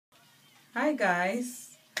Hi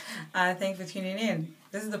guys, thanks for tuning in.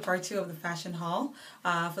 This is the part 2 of the fashion haul.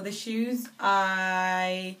 For the shoes,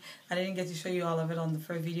 I didn't get to show you all of it on the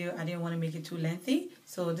first video. I didn't want to make it too lengthy,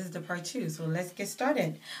 so this is the part 2. So let's get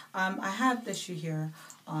started. I have this shoe here.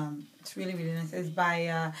 It's really nice. It's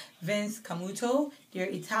by Vince Camuto. They're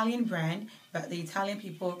Italian brand, but the Italian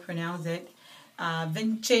people pronounce it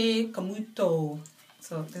Vince Camuto.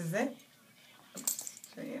 So this is it. Oops,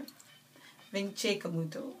 show you. Vince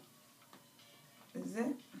Camuto. This is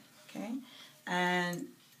it. Okay. And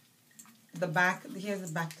the back, here's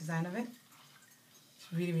the back design of it.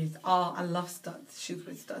 It's really, oh, I love studs. Shoes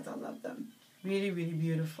with studs, I love them. Really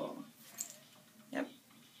beautiful. Yep.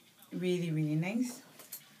 Really nice.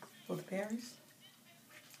 Both pairs.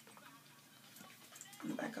 On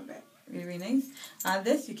the back of it. Really nice.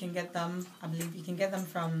 This, you can get them, I believe you can get them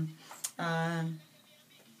from, I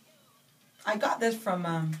got this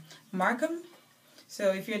from Markham.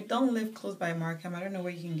 So if you don't live close by Markham, I don't know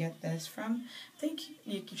where you can get this from. I think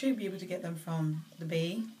you should be able to get them from the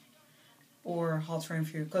Bay or Halter and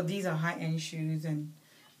Fury, because these are high-end shoes and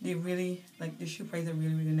they really, like, the shoe prices are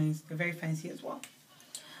really nice. They're very fancy as well.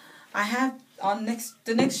 I have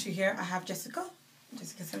the next shoe here, I have Jessica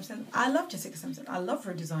Simpson. I love Jessica Simpson. I love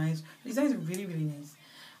her designs. Her designs are really nice.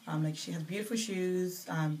 Like, she has beautiful shoes,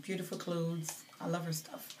 beautiful clothes. I love her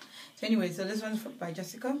stuff. So anyway, so this one's by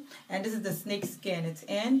Jessica, and this is the snake skin. It's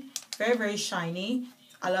in very shiny.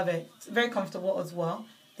 I love it. It's very comfortable as well.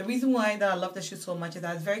 The reason why that I love this shoe so much is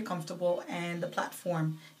that it's very comfortable, and the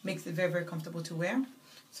platform makes it very comfortable to wear.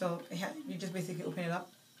 So you just basically open it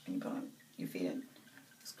up and you put on your feet in.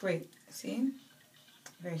 It's great. See,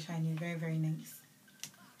 very shiny, very nice,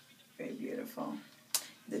 very beautiful.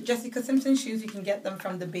 The Jessica Simpson shoes, you can get them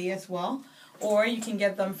from the Bay as well, or you can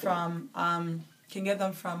get them from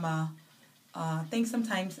I think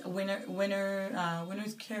sometimes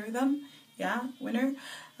Winners carry them. Yeah,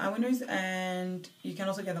 Winners, and you can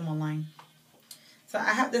also get them online. So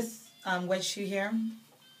I have this wedge shoe here.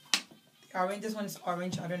 Orange. This one is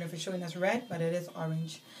orange. I don't know if it's showing us red, but it is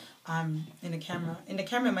orange. In the camera. In the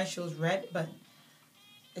camera, it might show red, but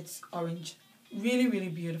it's orange. Really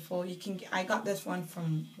beautiful. I got this one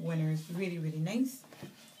from Winners. Really nice.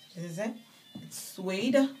 This is it. It's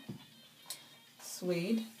suede,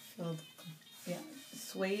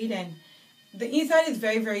 suede, and the inside is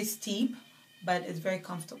very steep, but it's very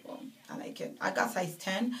comfortable. I like it. I got size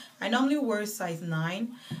 10. I normally wear size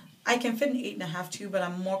 9. I can fit an 8.5 too, but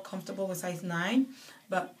I'm more comfortable with size 9.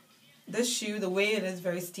 But this shoe, the way it is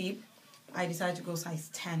very steep, I decided to go size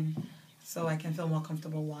 10, so I can feel more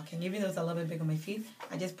comfortable walking. Even though it's a little bit big on my feet,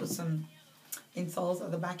 I just put some insoles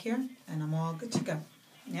at the back here, and I'm all good to go.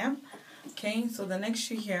 Yeah. Okay, so the next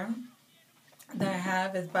shoe here that I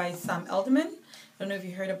have is by Sam Edelman. I don't know if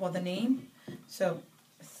you heard about the name. So,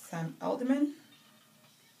 Sam Edelman.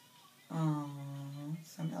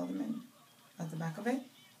 Sam Edelman. That's the back of it.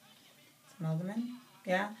 Sam Edelman.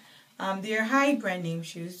 Yeah. They're high brand name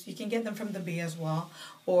shoes. You can get them from the Bay as well,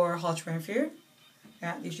 or Halter and Fury.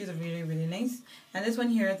 Yeah, these shoes are really nice. And this one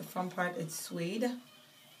here, the front part, it's suede.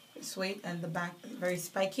 And the back is very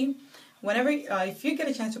spiky. Whenever, if you get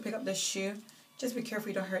a chance to pick up this shoe, just be careful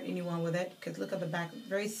you don't hurt anyone with it, because look at the back,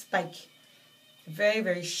 very spiky,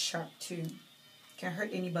 very sharp too. Can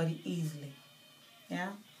hurt anybody easily. Yeah.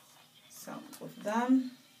 So both of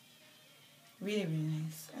them, really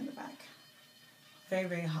nice. And the back,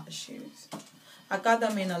 very hot shoes. I got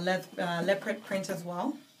them in a leopard print as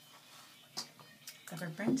well.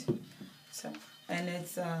 Leopard print. So, and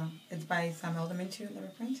it's by Sam Edelman too,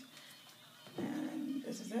 leopard print. And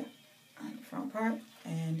this is it. The front part,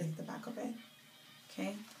 and this is the back of it.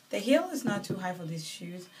 Okay, the heel is not too high for these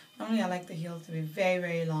shoes. Normally I like the heels to be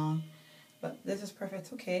very long, but this is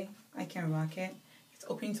perfect. Okay, I can rock it. It's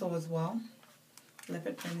open toe as well.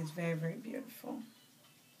 Leopard print is very beautiful.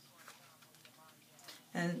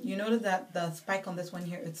 And you notice that the spike on this one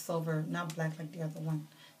here, it's silver, not black like the other one.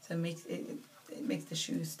 So it makes the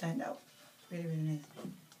shoes stand out. Really nice.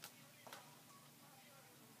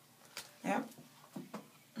 Yeah.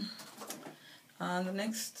 The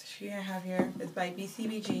next shoe I have here is by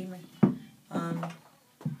BCBG.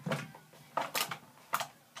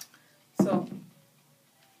 So,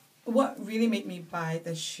 what really made me buy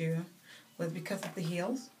this shoe was because of the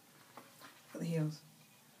heels.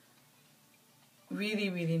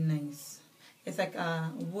 Really nice. It's like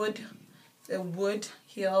a wood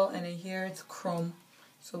heel, and then here it's chrome.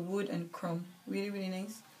 So wood and chrome. Really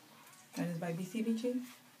nice. And it's by BCBG.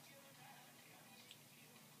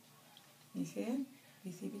 You see it?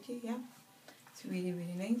 BCBG, yeah. It's really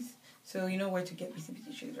nice. So you know where to get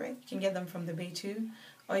BCBG shoes, right? You can get them from the Bay too,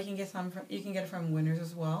 or you can get it from Winners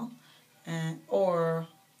as well. and or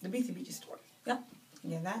the BCBG store. Yep, you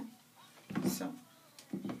get that. So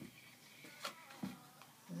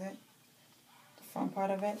that's it. The front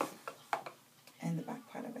part of it and the back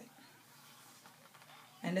part of it.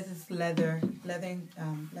 And this is leather.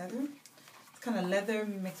 It's kind of leather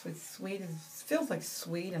mixed with suede. It feels like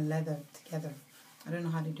suede and leather together. I don't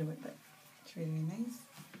know how to do it, but it's really, really nice.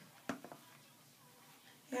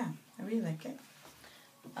 Yeah, I really like it.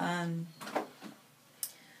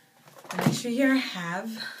 The next shoe here I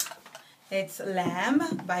have, it's Lamb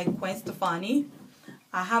by Gwen Stefani.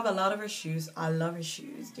 I have a lot of her shoes. I love her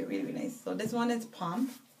shoes. They're really, really nice. So this one is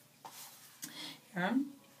Pump. Here,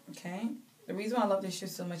 okay. The reason why I love this shoe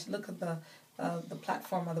so much, look at the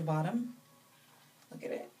platform at the bottom. Look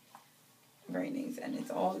at it. Very nice. And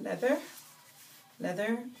it's all leather.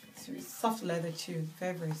 It's really soft leather too.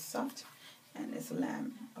 Very, very soft. And it's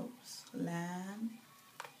Lamb. Oops. Lamb.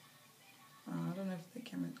 I don't know if the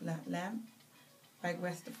camera... Lamb by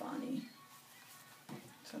Gwen Stefani.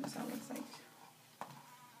 So that's how it looks like.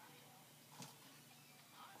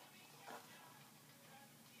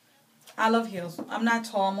 I love heels. I'm not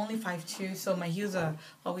tall. I'm only 5'2", so my heels are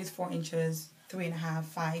always 4 inches, 3.5,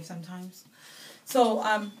 5 sometimes. So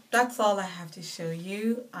that's all I have to show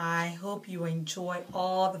you. I hope you enjoy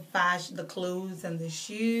all the fashion, the clothes, and the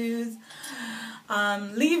shoes.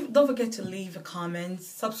 Don't forget to leave a comment.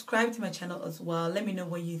 Subscribe to my channel as well. Let me know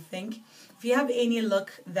what you think. If you have any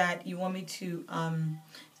look that you want me to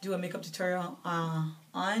do a makeup tutorial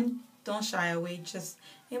on, don't shy away. Just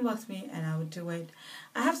inbox me and I will do it.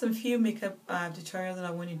 I have some few makeup tutorials that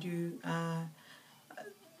I want to do.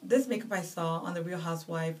 This makeup I saw on the Real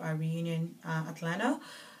Housewife reunion Atlanta.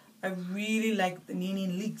 I really like the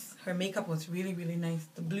Nene Leakes. Her makeup was really, really nice.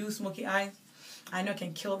 The blue smoky eyes, I know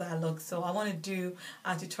can kill that look. So I want to do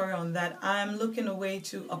a tutorial on that. I'm looking a way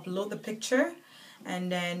to upload the picture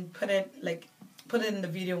and then put it in the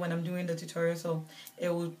video when I'm doing the tutorial, so it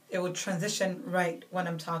will transition right when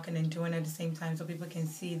I'm talking and doing it at the same time, so people can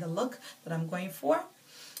see the look that I'm going for.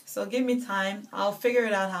 So give me time. I'll figure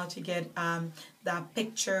it out how to get that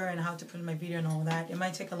picture and how to put in my video and all that. It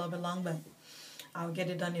might take a little bit long, but I'll get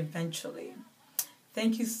it done eventually.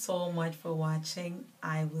 Thank you so much for watching.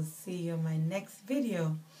 I will see you in my next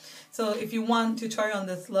video. So if you want a tutorial on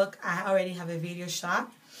this look, I already have a video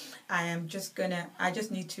shot. I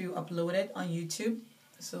just need to upload it on YouTube.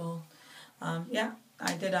 So yeah,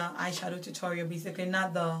 I did an eyeshadow tutorial, basically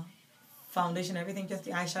not the foundation, everything, just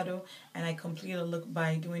the eyeshadow, and I completed the look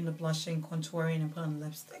by doing the blushing, contouring, and put on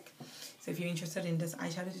lipstick. So if you're interested in this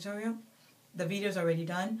eyeshadow tutorial, the video is already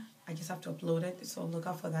done. I just have to upload it, so look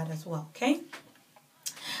out for that as well, okay?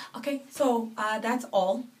 Okay, so that's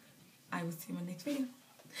all. I will see you in my next video.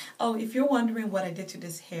 Oh, if you're wondering what I did to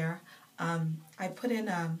this hair, I put in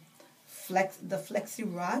the Flexi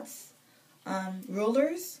Rods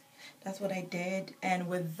rollers. That's what I did, and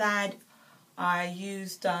with that I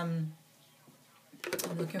used I'm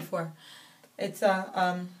looking for, it's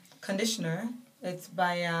a conditioner. It's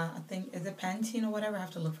by I think, is it Pantene or whatever? I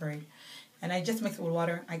have to look for it. And I just mixed it with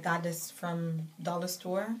water. I got this from dollar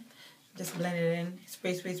store. Just blend it in,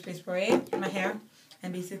 spray in my hair,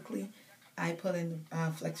 and basically I put in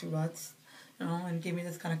Flexi Rods, you know, and give me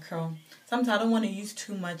this kind of curl. Sometimes I don't want to use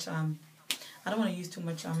too much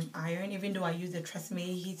iron, even though I use the Tresemme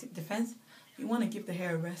Heat Defense. You want to give the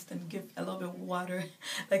hair a rest and give a little bit of water,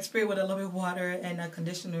 like spray with a little bit of water and a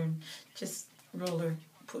conditioner, and just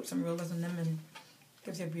put some rollers on them, and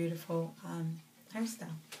gives you a beautiful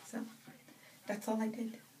hairstyle. So that's all I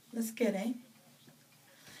did. Looks good, eh?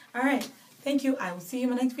 Alright, thank you. I will see you in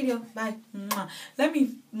my next video. Bye. Mwah. Let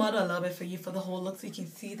me model a little bit for you for the whole look so you can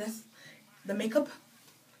see this, the makeup.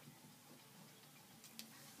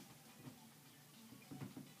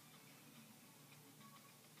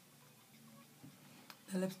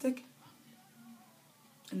 The lipstick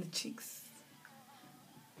and the cheeks.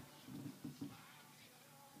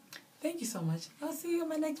 Thank you so much. I'll see you in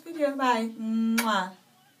my next video. Bye. Mwah.